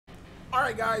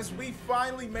Alright guys, we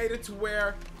finally made it to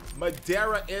where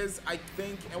Madeira is, I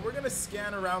think, and we're gonna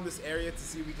scan around this area to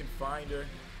see if we can find her.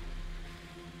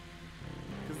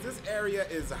 Because this area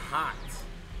is hot.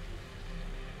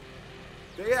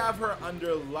 They have her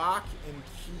under lock and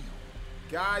key.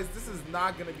 Guys, this is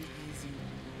not gonna be easy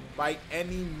by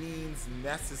any means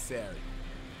necessary.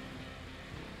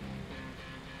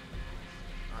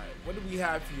 Alright, what do we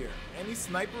have here? Any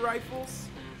sniper rifles?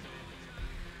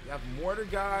 We have mortar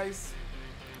guys.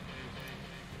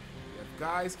 We have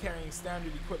guys carrying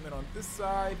standard equipment on this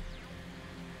side.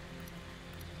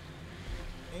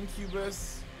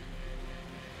 Incubus.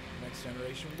 Next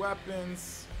generation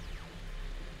weapons.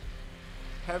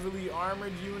 Heavily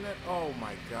armored unit. Oh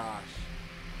my gosh.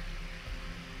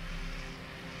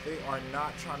 They are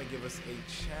not trying to give us a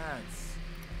chance.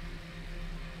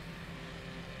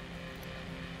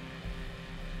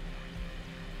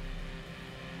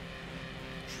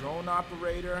 Drone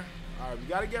operator. Alright, we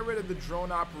gotta get rid of the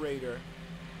drone operator.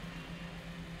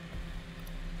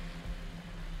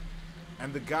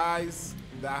 And the guys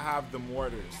that have the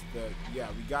mortars. Yeah,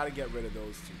 we gotta get rid of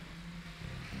those two.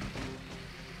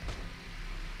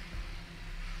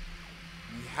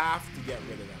 We have to get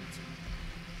rid of them too.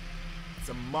 It's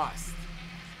a must.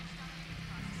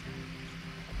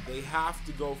 They have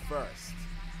to go first.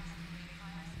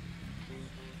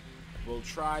 We'll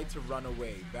try to run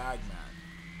away. Bagman.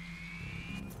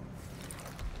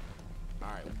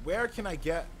 Alright, where can I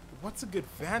get... What's a good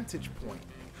vantage point?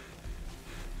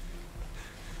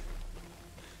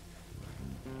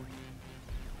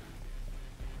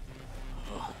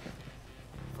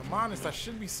 If I'm honest, I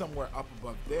should be somewhere up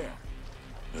above there.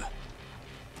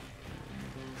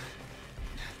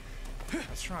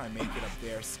 Let's try and make it up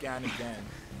there, scan again,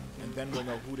 and then we'll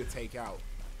know who to take out.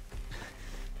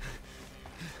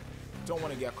 Don't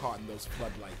want to get caught in those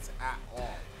floodlights at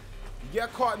all. You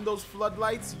get caught in those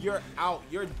floodlights, you're out.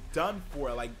 You're done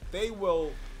for. Like, they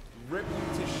will rip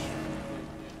you to shit.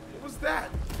 What was that?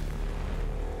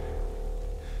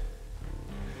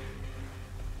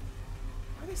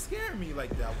 Why are they scaring me like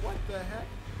that? What the heck?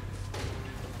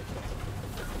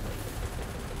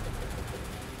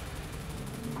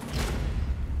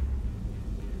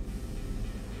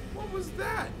 What was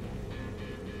that?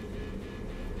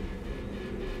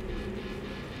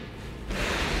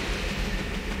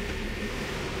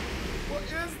 What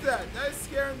is that? That's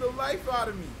scaring the life out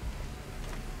of me.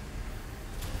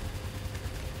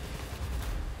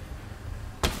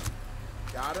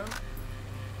 Got him.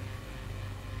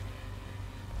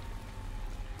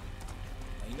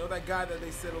 Now, you know that guy that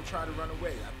they said will try to run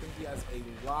away? I think he has a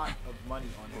lot of money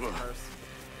on his person.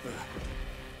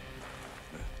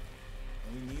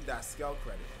 And we need that scale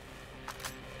credit.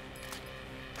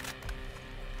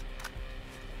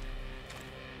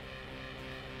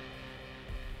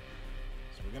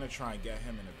 So we're gonna try and get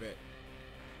him in a bit.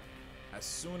 As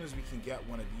soon as we can get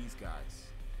one of these guys.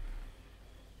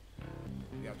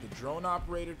 We have the drone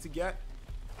operator to get.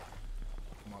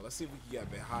 Come on, let's see if we can get a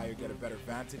bit higher, get a better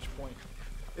vantage point.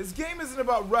 This game isn't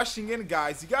about rushing in,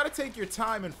 guys. You gotta take your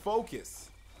time and focus.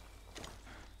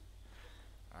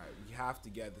 Alright, we have to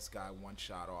get this guy one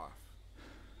shot off.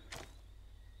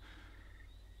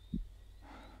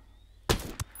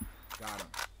 Got him.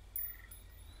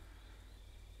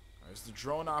 There's the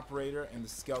drone operator and the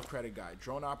scale credit guy.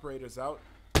 Drone operator's out.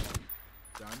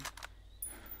 Done.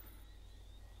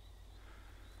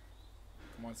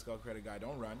 Come on, scale credit guy,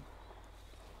 don't run.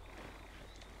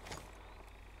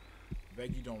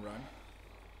 Beg you, don't run.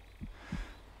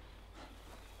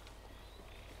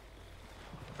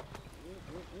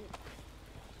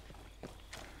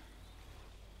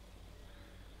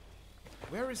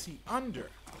 Where is he under?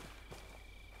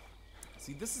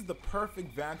 See, this is the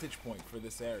perfect vantage point for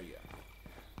this area.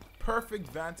 Perfect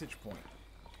vantage point.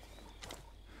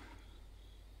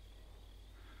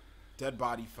 Dead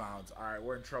body found. Alright,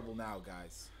 we're in trouble now,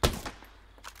 guys.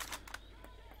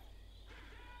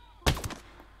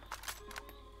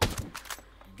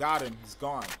 Got him. He's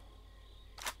gone.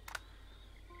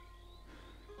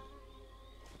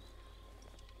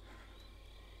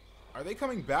 Are they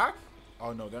coming back?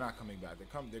 Oh, no, they're not coming back. They're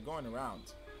going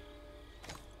around.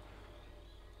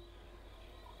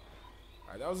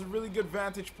 Alright, that was a really good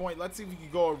vantage point. Let's see if we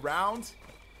can go around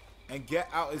and get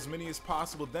out as many as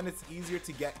possible. Then it's easier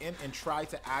to get in and try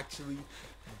to actually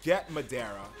get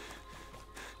Madeira.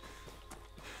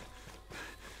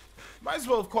 Might as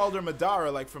well have called her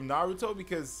Madara, like from Naruto,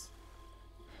 because...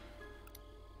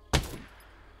 Jeez,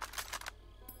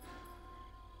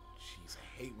 I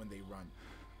hate when they run.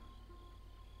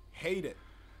 Hate it.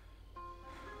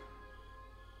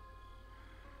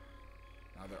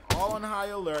 Now they're all on high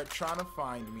alert, trying to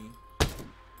find me.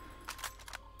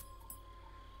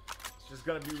 It's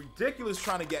gonna be ridiculous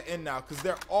trying to get in now because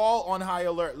they're all on high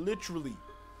alert, literally.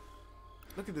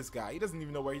 Look at this guy. He doesn't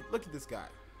even know where look at this guy.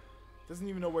 Doesn't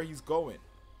even know where he's going.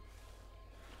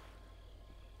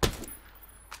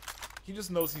 He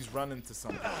just knows he's running to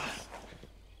something else.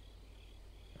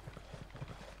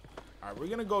 Alright, we're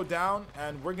gonna go down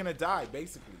and we're gonna die,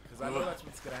 basically. Because I know that's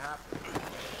what's gonna happen.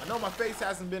 I know my face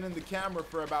hasn't been in the camera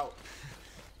for about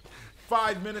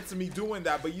 5 minutes of me doing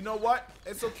that, but you know what?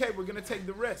 It's okay, we're gonna take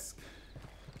the risk.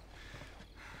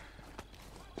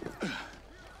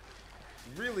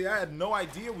 Really, I had no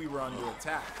idea we were under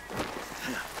attack.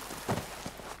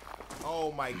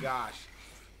 Oh my gosh.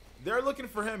 They're looking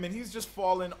for him and he's just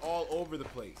falling all over the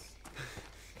place.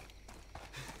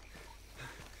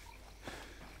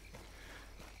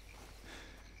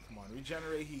 Come on,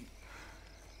 regenerate heat.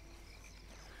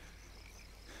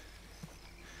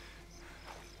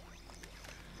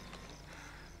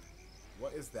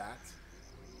 What is that?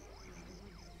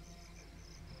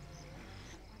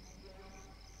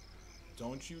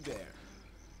 Don't you dare.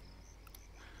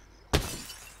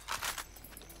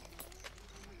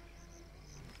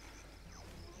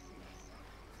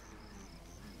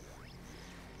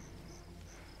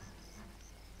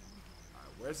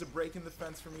 Where's a break in the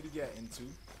fence for me to get into?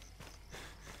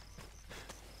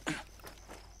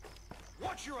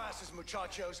 Watch your asses,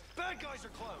 muchachos. Bad guys are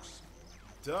close.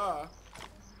 Duh.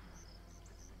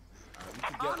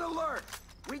 On alert!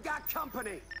 We got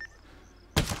company!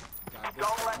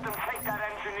 Don't let them take that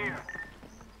engineer.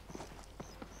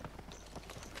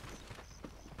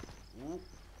 Ooh.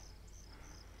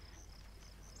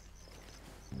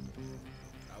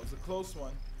 That was a close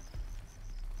one.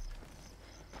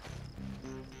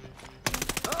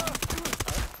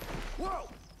 Whoa!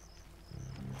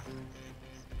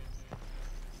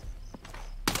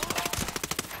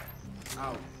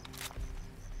 Ow.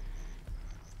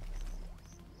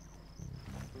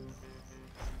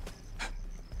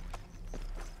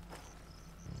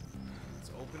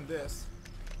 Let's open this.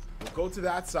 We'll go to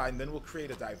that side and then we'll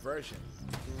create a diversion.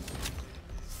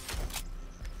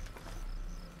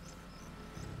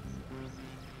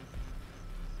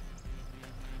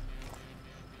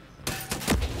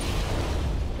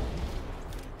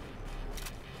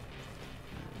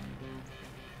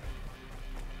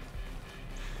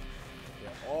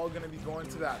 All gonna be going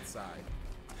to that side.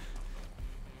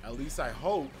 At least I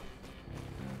hope.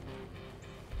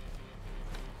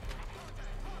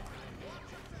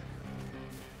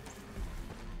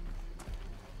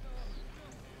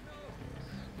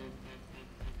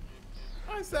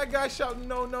 Why is that guy shouting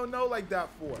no, no, no like that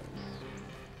for?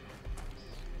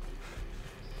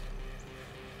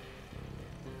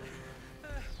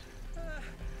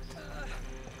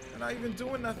 I'm not even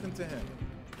doing nothing to him.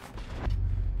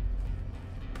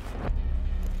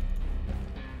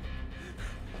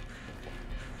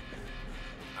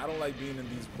 I don't like being in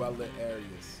these well-lit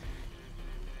areas.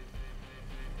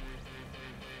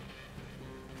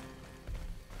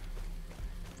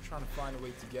 I'm trying to find a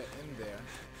way to get in there.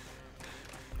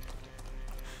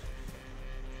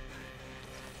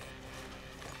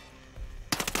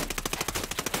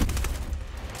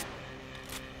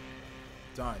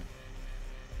 Done.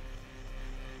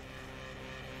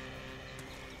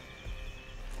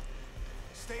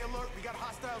 Stay alert. We got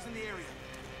hostiles in the area.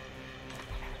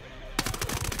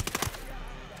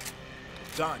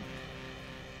 Done.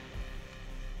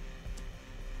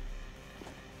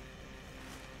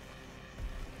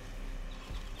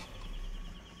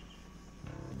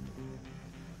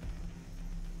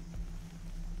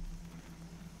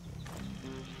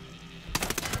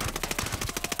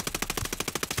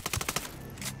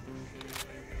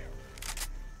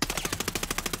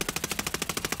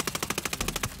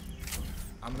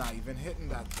 I'm not even hitting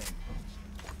that thing.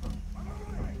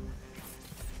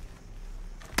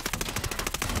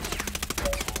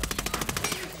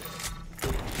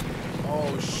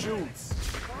 Oh, shoots.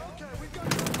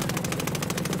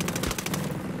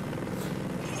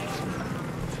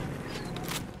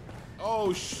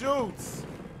 Oh, shoots.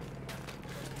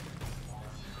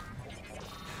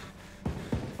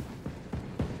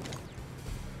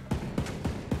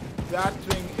 That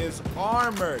thing is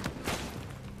armored.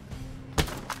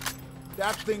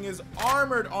 That thing is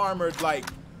armored like.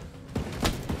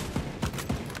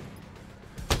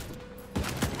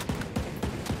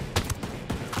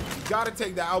 Gotta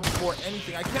take that out before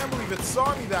anything. I can't believe it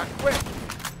saw me that quick.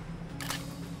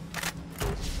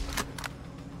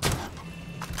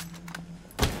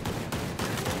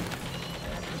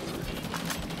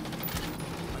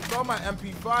 I thought my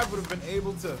MP5 would have been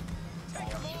able to.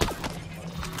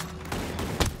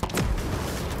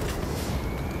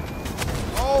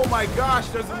 Oh my gosh,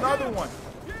 there's another one.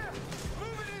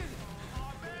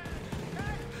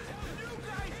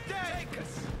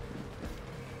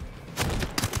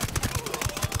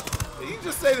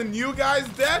 say the new guy's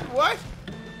dead? What?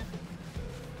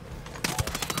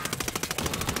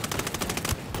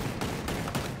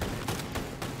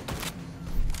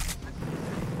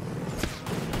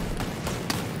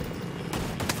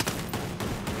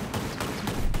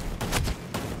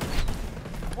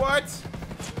 What?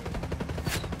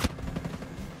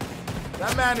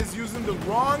 That man is using the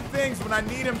wrong things when I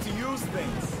need him to use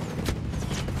things.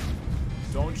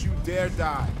 Don't you dare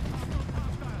die.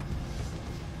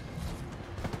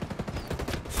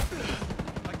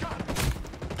 I got it.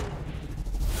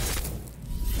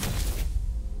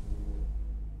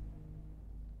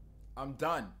 I'm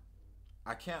done.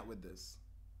 I can't with this.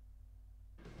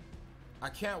 I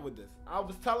can't with this. I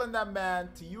was telling that man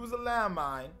to use a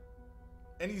landmine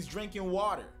and he's drinking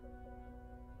water.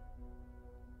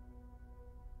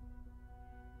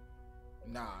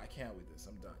 Nah, I can't with this.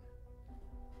 I'm done.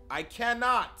 I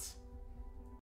cannot.